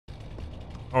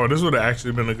Oh, this would have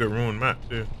actually been a good ruined map,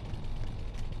 too.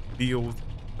 Feels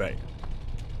bad.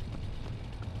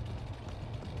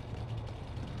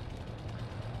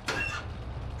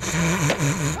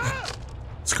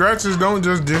 Scratches don't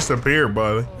just disappear,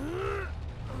 buddy.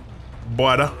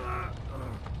 Butter.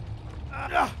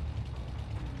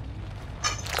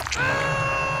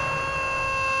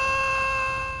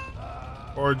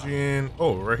 RGN.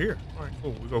 Oh, right here. All right,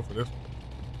 cool. We go for this one.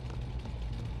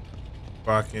 If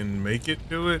I can make it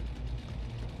to it.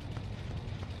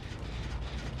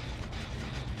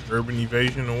 Urban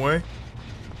evasion away.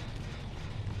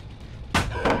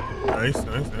 Nice,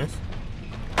 nice, nice.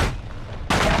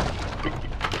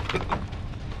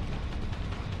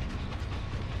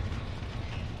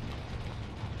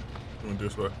 Going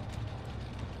this way.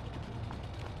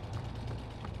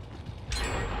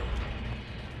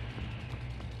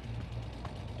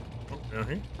 Oh, down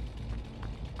here.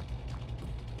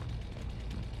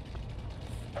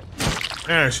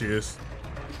 There she is.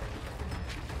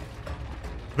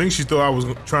 I think she thought I was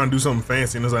trying to do something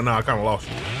fancy, and I was like, nah, I kind of lost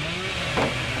you.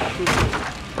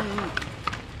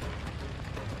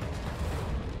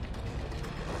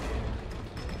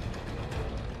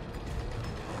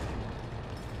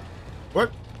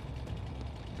 What?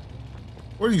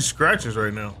 What are these scratches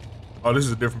right now? Oh, this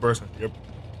is a different person. Yep.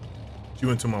 She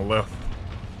went to my left.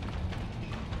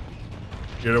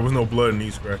 Yeah, there was no blood in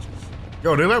these scratches.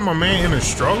 Yo, they let my man in a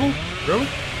struggle? Really?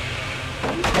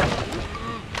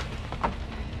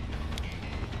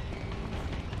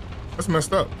 That's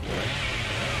messed up.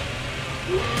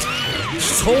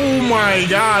 Oh my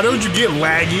God, don't you get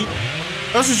laggy?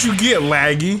 That's what you get,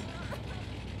 laggy.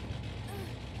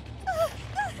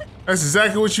 That's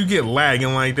exactly what you get,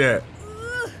 lagging like that.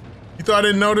 You thought I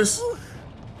didn't notice?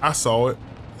 I saw it.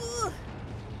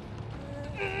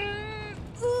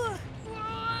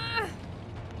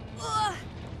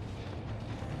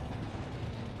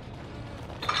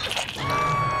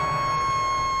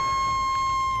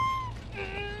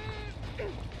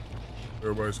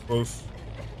 Everybody's close.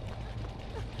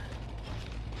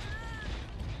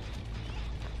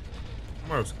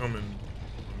 Somebody's coming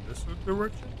from this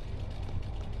direction.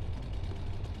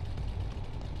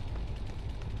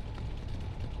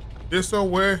 This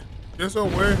away, this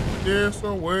away, this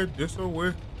away, this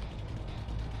away.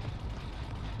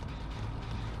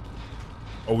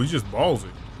 Oh, we just ballsy.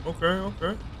 Okay,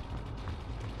 okay.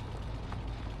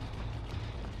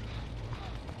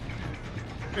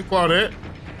 Hey, Claudette.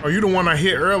 Oh, you the one I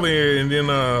hit earlier and then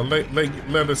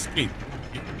let escape.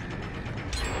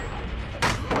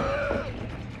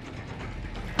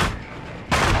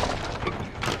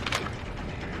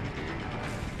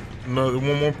 Another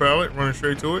one more pallet, running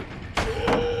straight to it.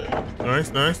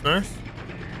 Nice, nice, nice.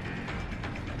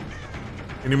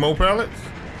 Any more pallets?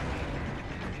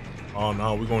 Oh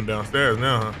no, we're going downstairs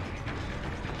now, huh?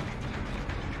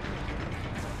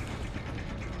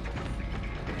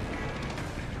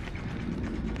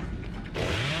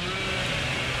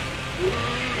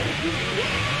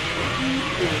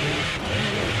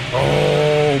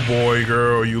 Oh boy,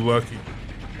 girl, you lucky.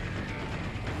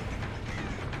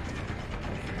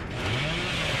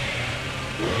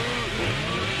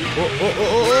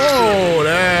 Oh,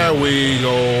 there we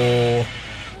go.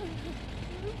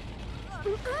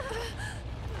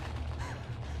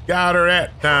 Got her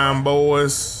that time,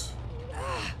 boys.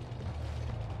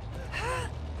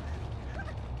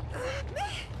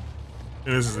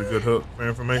 And this is a good hook for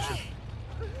information.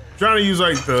 Trying to use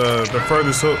like the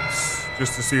furthest hooks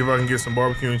just to see if I can get some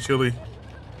barbecue and chili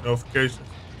notifications.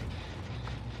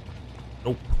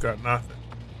 Nope, got nothing.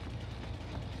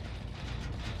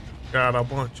 Got a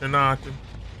bunch of nothing.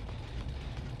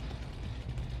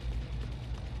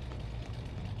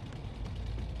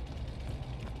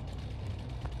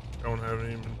 Don't have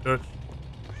any been touched.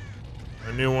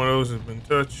 I knew one of those has been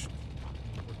touched.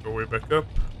 Work our way back up.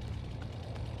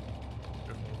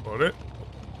 Just one about it.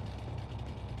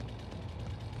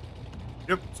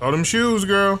 Yep, saw them shoes,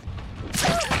 girl.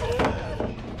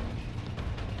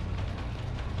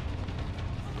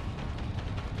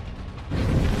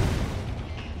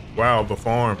 Wow, the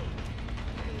farm.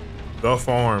 The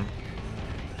farm.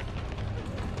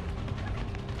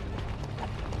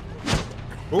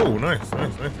 Oh, nice,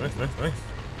 nice, nice, nice, nice, nice.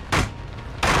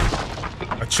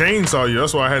 I chainsaw you,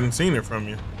 that's why I hadn't seen it from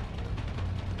you.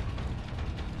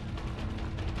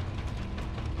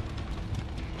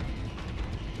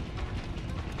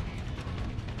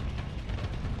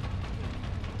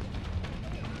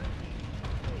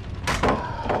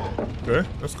 Okay,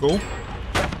 that's cool.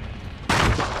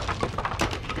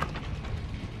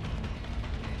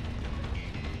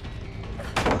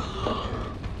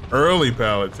 Early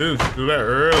pallet too. She do that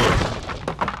early.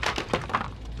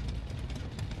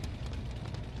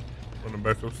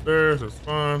 Going back upstairs, that's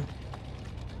fine.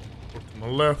 Look to my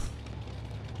left.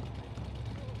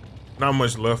 Not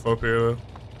much left up here though.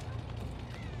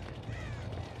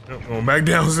 Yep, going back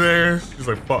downstairs. She's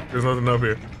like, fuck, there's nothing up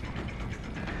here.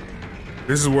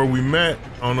 This is where we met.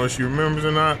 I don't know if she remembers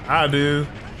or not. I do.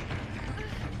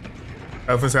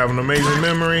 Elephants have an amazing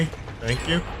memory. Thank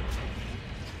you.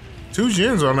 2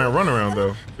 gens on that runaround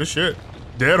though. Good shit.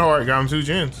 Deadheart got him 2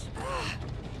 gens.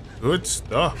 Good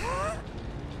stuff.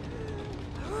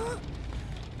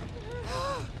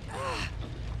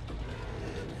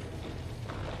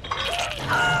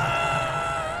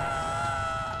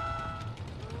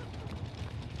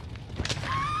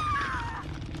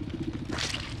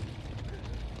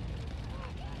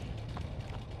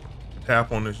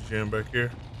 Tap on this gen back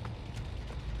here.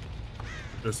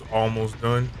 It's almost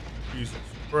done. Jesus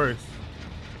Christ.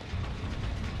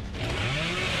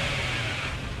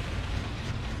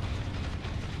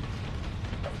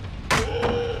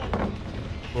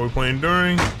 What are we playing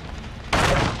during?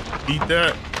 Eat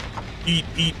that. Eat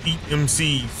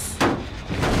MCs.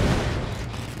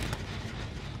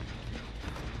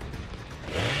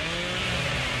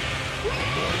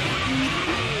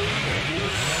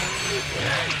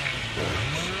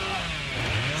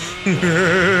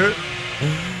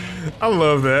 I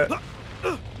love that.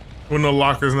 When the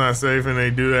locker's not safe and they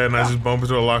do that and I just bump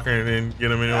into a locker and then get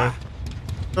them anyway.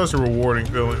 Such a rewarding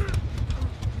feeling.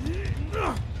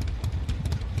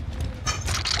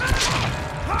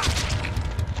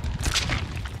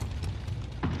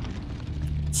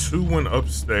 Two went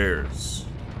upstairs.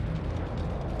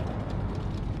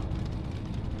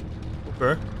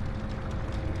 Okay.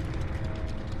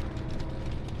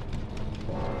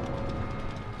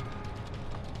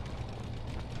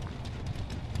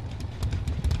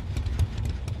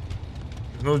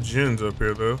 There's no gens up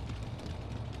here though.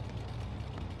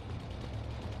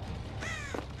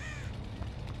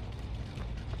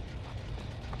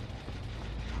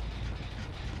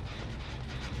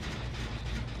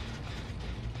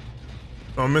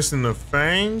 So I'm missing the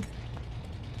fang.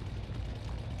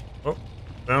 Oh,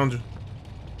 found you.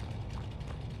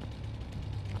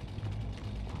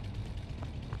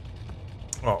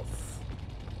 Oh.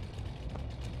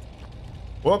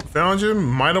 Well, found you.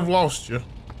 Might have lost you.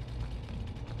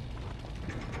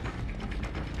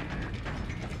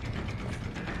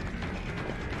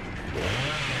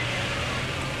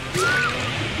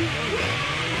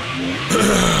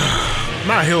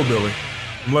 Not hillbilly.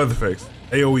 I'm Leatherface.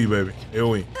 AOE, baby.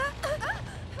 AOE.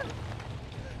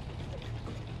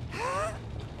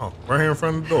 Oh, right here in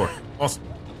front of the door. Awesome.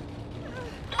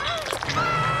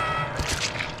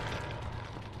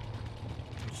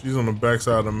 She's on the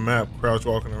backside of the map, crouch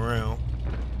walking around.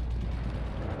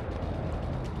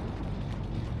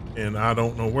 And I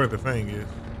don't know where the fang is.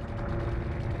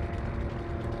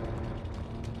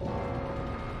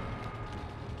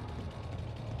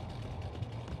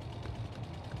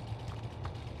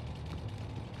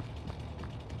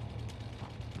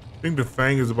 I think the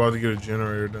fang is about to get a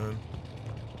generator done.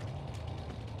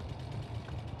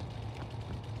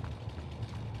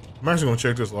 I'm actually gonna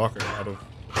check this locker out of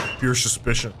pure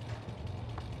suspicion.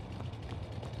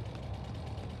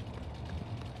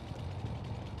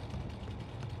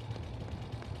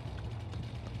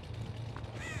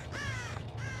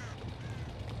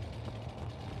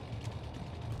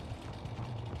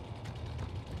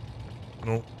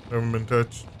 Nope, haven't been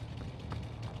touched.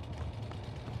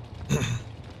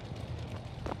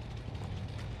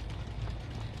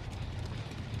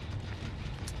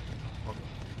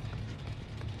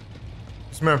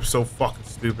 This map is so fucking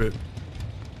stupid.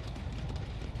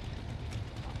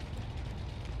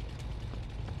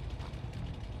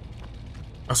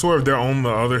 I swear if they're on the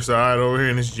other side over here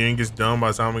and this gen gets done by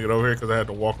the time we get over here because I had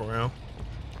to walk around.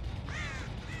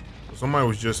 So somebody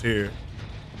was just here.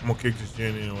 I'm gonna kick this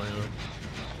gen anyway.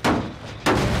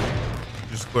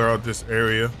 Just clear out this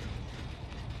area.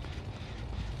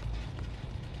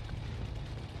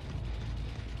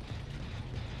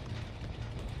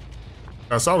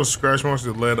 I saw the scratch marks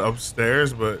that led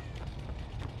upstairs, but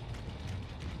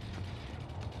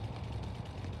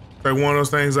it's like one of those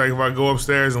things. Like if I go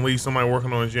upstairs and leave somebody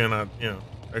working on a gen, that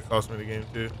cost me the game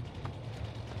too.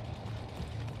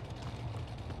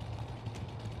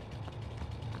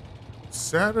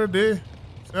 Saturday.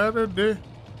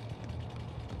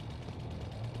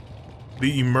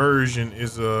 The immersion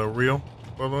is real,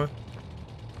 by the way.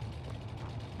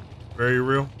 Very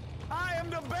real. I am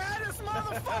the baddest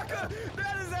motherfucker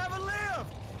that has ever lived.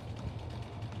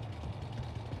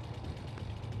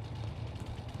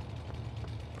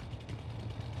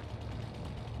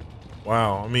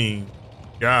 Wow, I mean,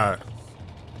 guys.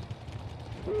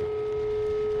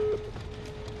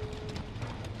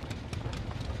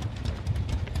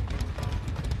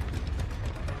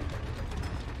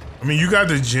 I mean, you got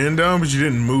the gen done, but you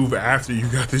didn't move after you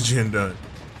got the gen done.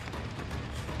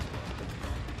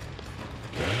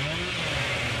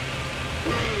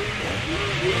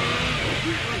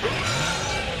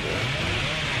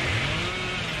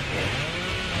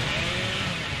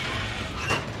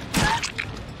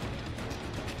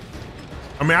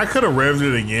 I mean, I could have revved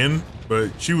it again,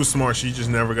 but she was smart. She just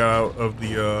never got out of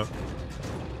the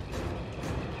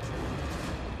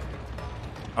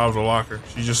locker.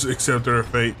 She just accepted her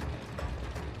fate.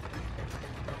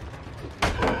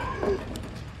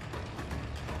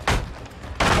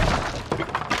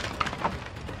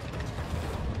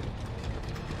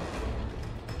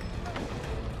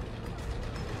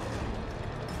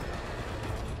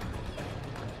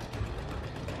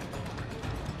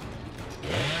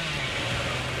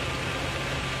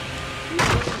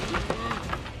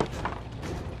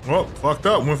 Well, fucked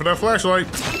up. Went for that flashlight.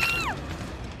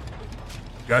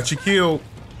 Got you killed.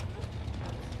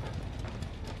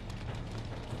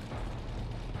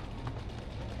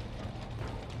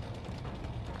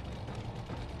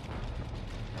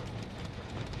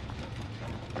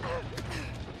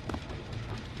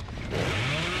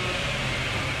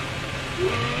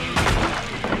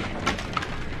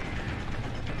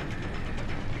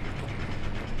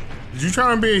 Did you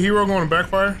try and be a hero going to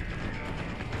backfire?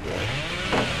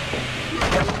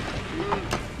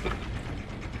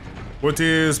 What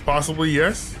is possibly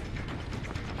yes?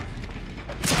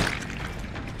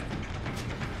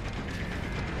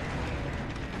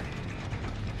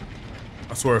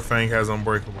 I swear Fang has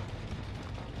unbreakable.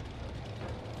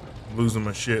 I'm losing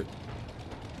my shit.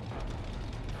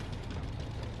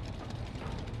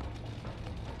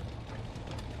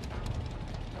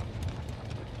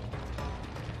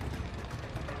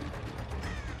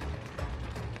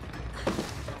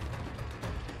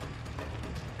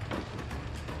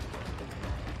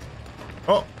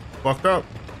 Oh, fucked up.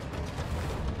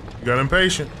 You got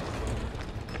impatient.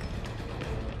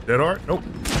 Dead art? Nope.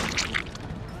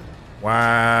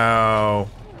 Wow.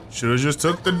 Should've just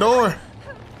took the door.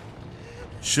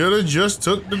 Should've just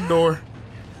took the door.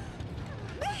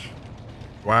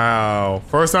 Wow.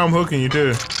 First time hooking you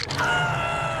too.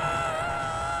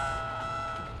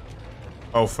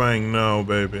 Oh, Fang, no,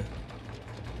 baby.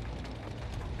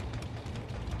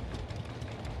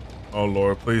 Oh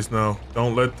Lord, please no.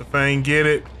 Don't let the Fang get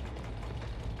it.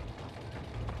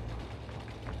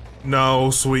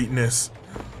 No, sweetness.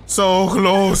 So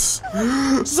close.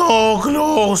 So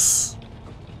close.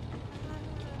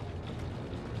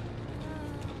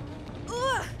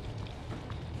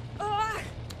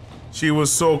 She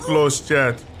was so close,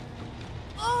 chat.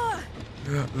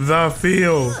 The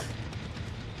field.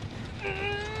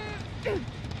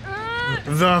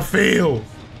 The field.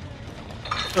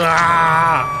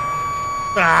 Ah!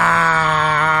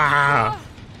 Ah!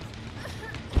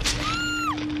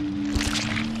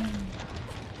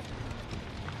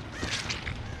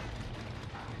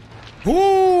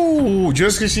 Woo!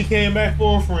 Just because she came back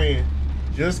for a friend.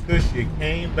 Just because she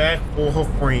came back for her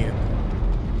friend.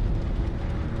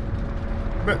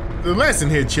 But the lesson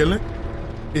here, chillin',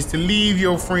 is to leave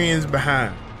your friends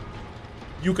behind.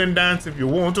 You can dance if you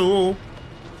want to.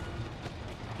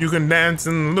 You can dance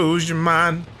and lose your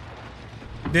mind.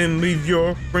 Then leave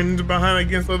your friends behind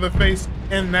against Leatherface,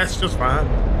 and that's just fine.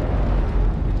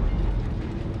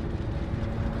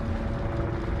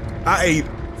 I ate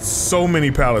so many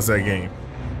pallets that game.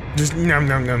 Just nom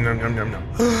nom nom nom nom nom nom.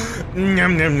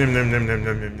 Nom nom nom nom nom nom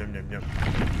nom nom nom nom nom.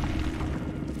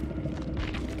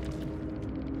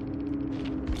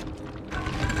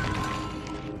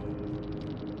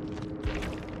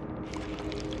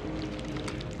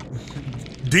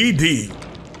 DD.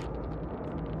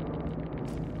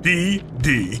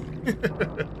 DD.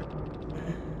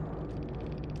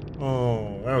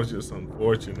 Oh, that was just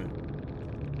unfortunate.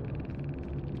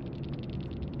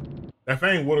 That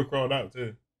Fang would have crawled out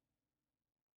too.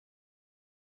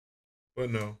 But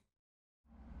no.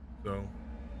 So,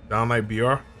 downlight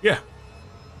BR? Yeah.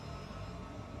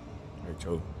 Hey,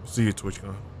 Joe. See you,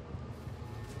 TwitchCon.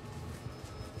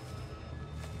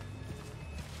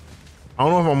 I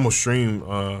don't know if I'm gonna stream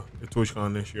at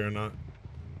TwitchCon this year or not.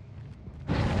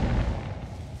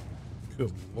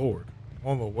 Good Lord.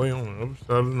 All the way on the other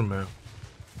side of the map.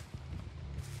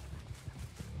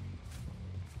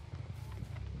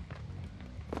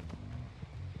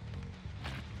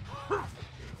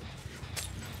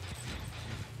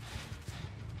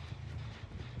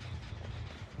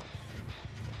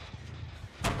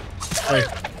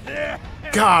 Hey.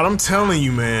 God, I'm telling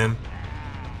you, man.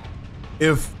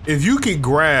 If you could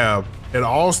grab at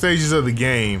all stages of the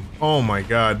game, oh my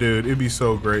God, dude, it'd be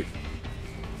so great.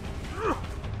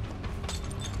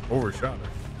 Overshot her.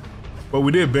 But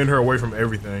we did bend her away from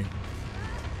everything.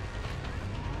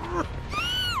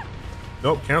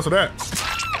 Nope, cancel that.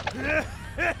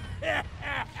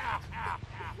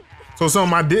 So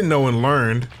something I didn't know and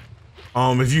learned,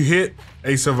 if you hit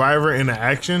a survivor in an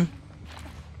action,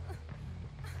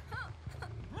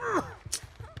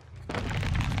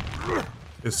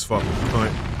 this fucking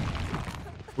cunt.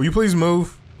 Will you please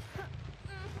move?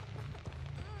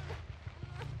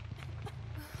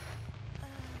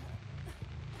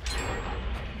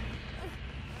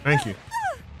 Thank you.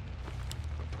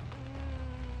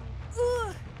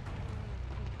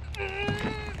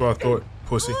 Well, I thought,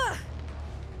 pussy.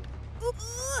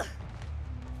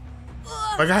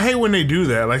 Like, I hate when they do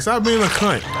that. Like, stop being a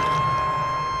cunt.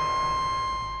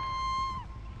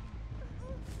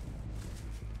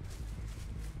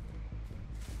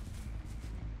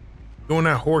 Doing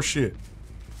that horse shit.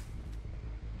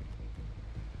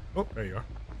 Oh, there you are.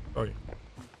 Oh, yeah.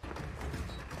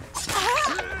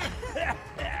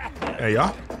 Hey,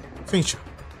 y'all. Seen you.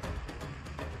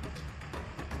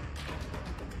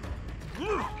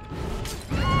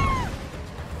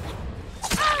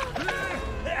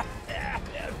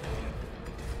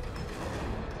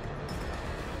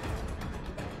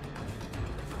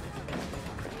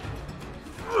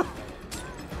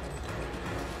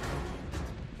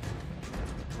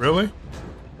 Really?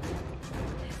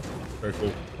 Very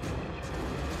cool.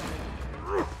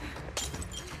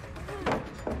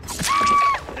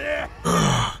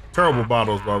 Terrible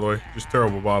bottles, by the way. Just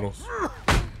terrible bottles.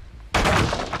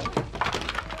 I'm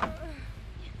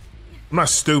not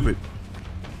stupid.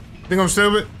 Think I'm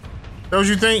stupid? That what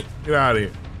you think? Get out of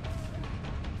here.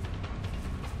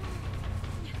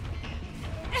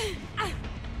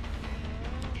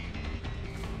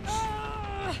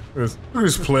 Look at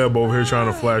this pleb over here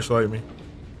trying to flashlight me.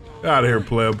 Get out of here,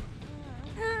 pleb.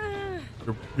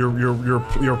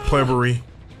 Your plebbery.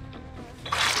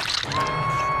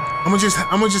 I'm gonna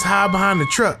just hide behind the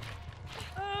truck.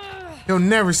 He'll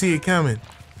never see it coming.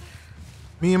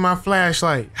 Me and my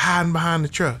flashlight hiding behind the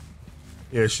truck.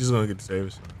 Yeah, she's gonna get to save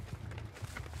us.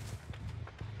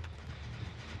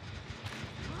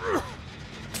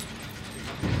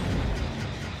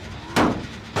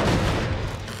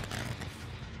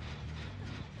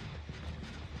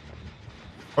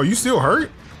 Oh, you still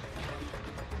hurt?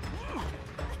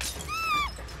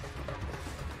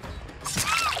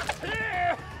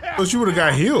 Thought you would have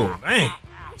got healed. Dang,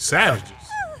 savages.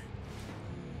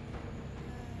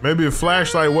 Maybe if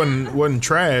flashlight wasn't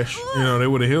trash, you know, they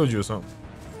would have healed you or something.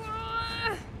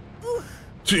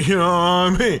 You know what I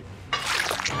mean?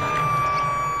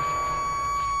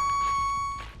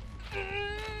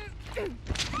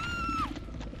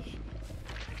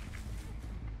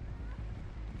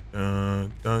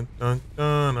 Dun dun dun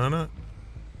dun dun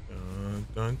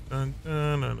dun dun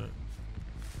dun dun dun.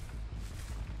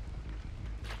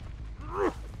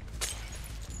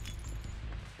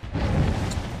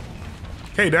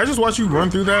 Hey, did I just watch you run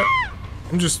through that?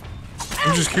 I'm just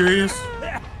curious.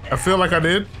 I feel like I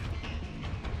did.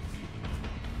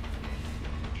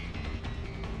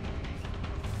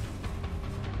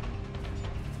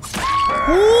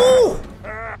 Woo!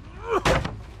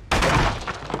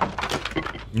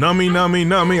 Nummy, nummy,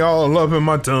 nummy, all up in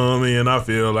my tummy, and I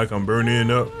feel like I'm burning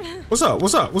up. What's up?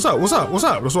 What's up? What's up? What's up? What's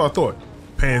up? That's what I thought.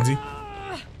 Pansy.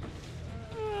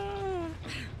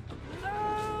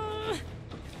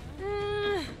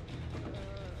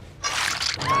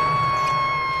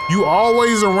 You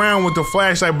always around with the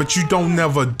flashlight, but you don't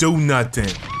never do nothing.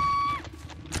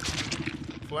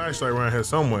 Flashlight around here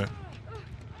somewhere.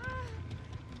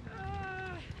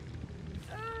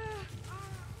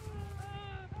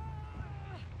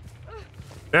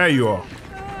 There you are.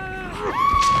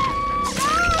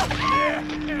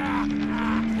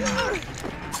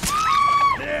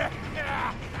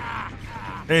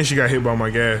 And she got hit by my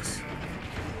gas.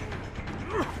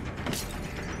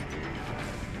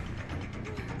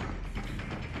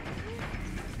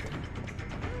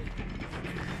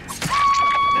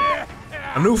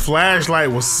 I knew flashlight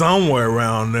was somewhere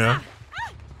around there.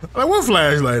 Like, what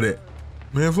flashlight at?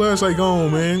 Man, flashlight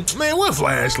gone, man. Man, what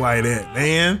flashlight at,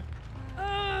 man?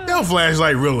 That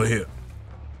flashlight really here.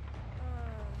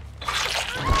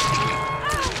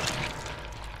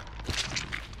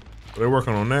 They're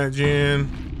working on that gen.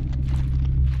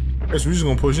 Guess we're just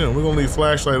gonna push in. We're gonna leave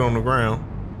flashlight on the ground.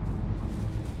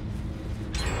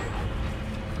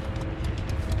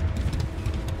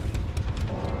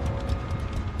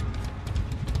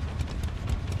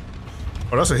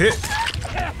 Oh, that's a hit.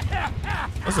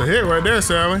 That's a hit right there,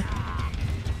 Sally.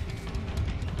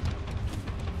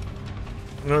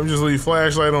 Let me just leave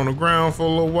flashlight on the ground for a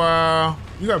little while.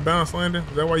 You got bounce landing?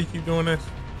 Is that why you keep doing this?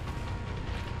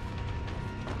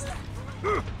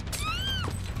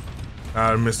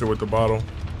 I missed her with the bottle,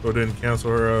 so it didn't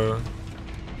cancel her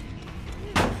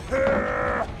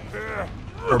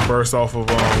burst off of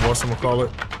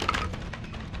whatchamacallit.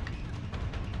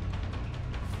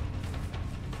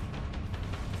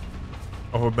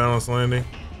 Off a balanced landing.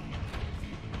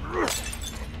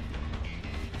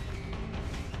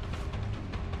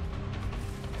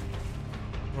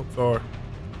 Oh, sorry.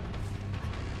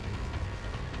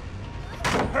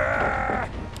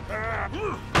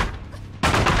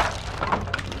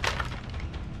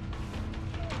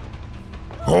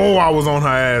 Oh, I was on her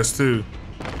ass too.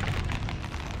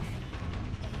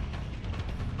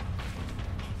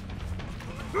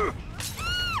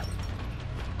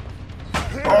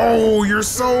 Oh, you're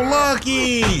so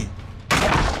lucky.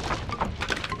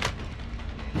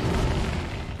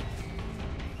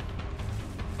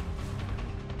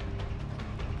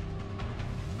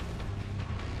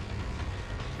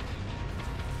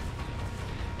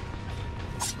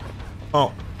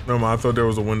 Oh, never mind. I thought there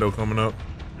was a window coming up.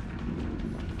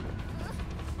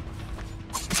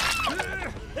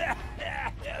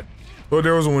 Thought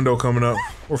there was a window coming up.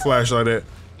 Where flashlight at?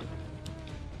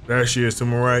 There she is to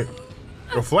my right.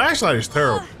 The flashlight is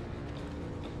terrible.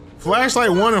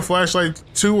 Flashlight 1 and flashlight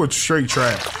 2 are straight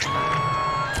trash.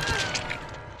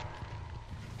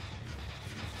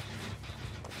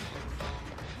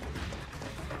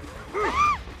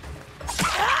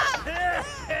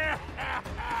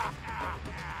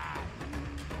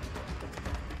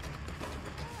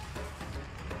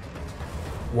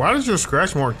 Why does your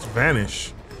scratch marks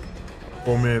vanish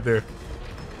for a minute there?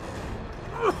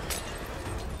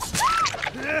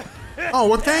 Oh,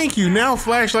 well, thank you. Now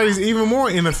flashlight is even more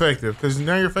ineffective because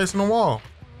now you're facing the wall.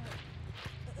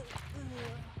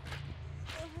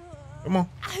 Come on.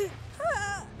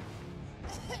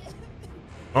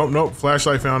 Oh, nope.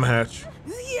 Flashlight found the hatch.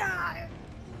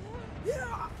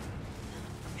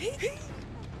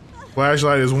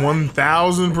 Flashlight is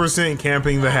 1000%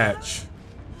 camping the hatch.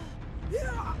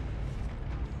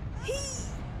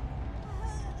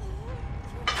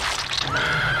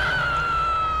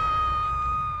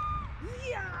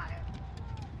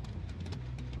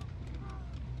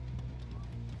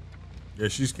 Yeah,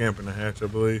 she's camping the hatch, I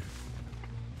believe.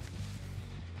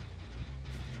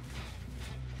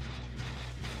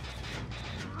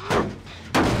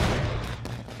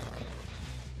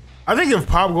 I think if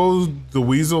Pop Goes the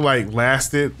Weasel like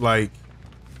lasted like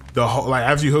the whole, like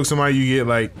after you hook somebody, you get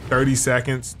like 30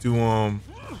 seconds to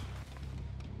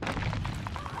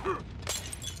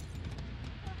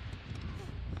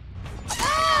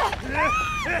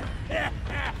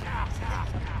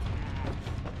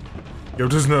Yo,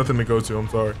 there's nothing to go to, I'm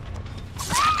sorry.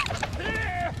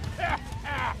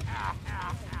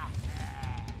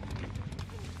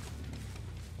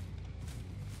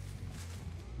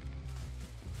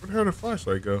 Where the hell did the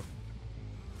flashlight go?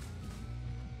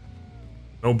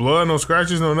 No blood, no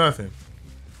scratches, no nothing.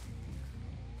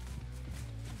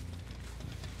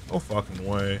 No fucking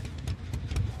way.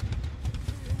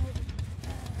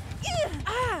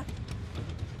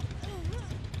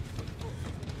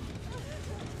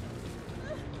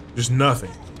 Just nothing.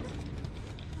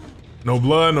 No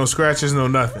blood, no scratches, no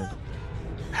nothing.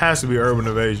 Has to be urban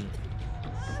evasion.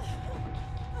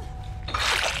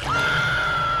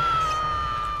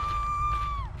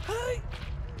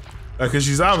 Because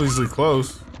she's obviously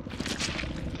close.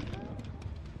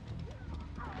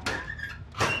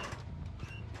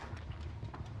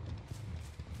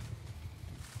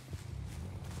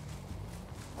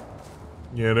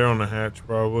 Yeah, they're on the hatch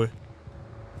probably.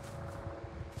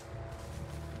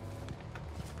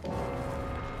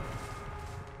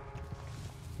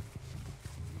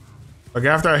 Like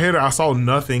after I hit her, I saw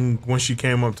nothing when she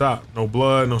came up top. No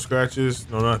blood, no scratches,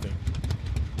 no nothing.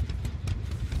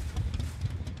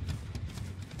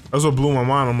 That's what blew my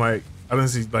mind. I'm like, I didn't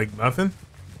see like nothing.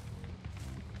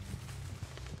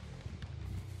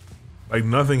 Like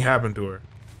nothing happened to her.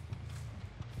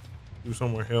 Do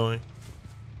somewhere healing.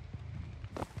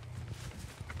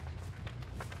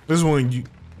 This is when you,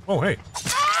 oh hey.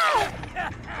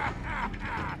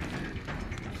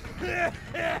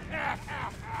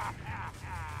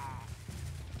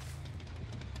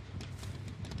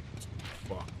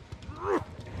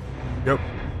 Yep.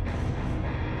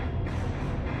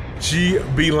 She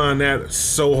beeline that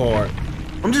so hard.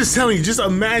 I'm just telling you, just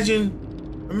imagine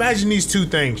these two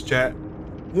things, chat.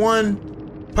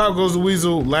 One, Pop Goes the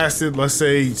Weasel lasted, let's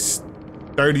say,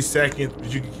 30 seconds,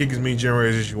 but you can kick as many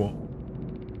generators as you want.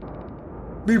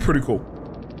 Be pretty cool.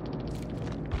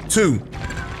 Two,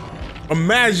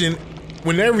 imagine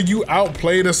whenever you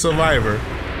outplayed a survivor,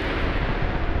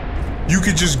 you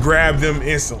could just grab them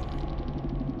instantly.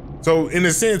 So in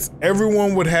a sense,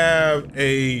 everyone would have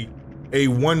a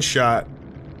one shot.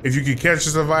 If you could catch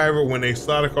a survivor when they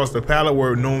slide across the pallet where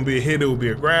it would normally be a hit, it would be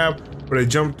a grab. Or they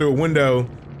jump through a window,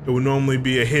 it would normally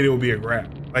be a hit, it would be a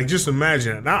grab. Like, just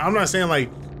imagine it. Now, I'm not saying like,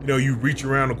 you know, you reach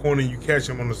around the corner and you catch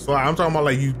them on the slide. I'm talking about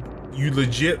like you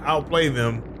legit outplay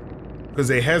them because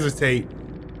they hesitate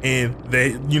and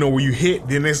they, you know, where you hit,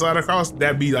 then they slide across,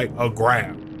 that'd be like a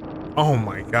grab. Oh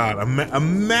my God,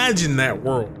 imagine that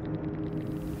world.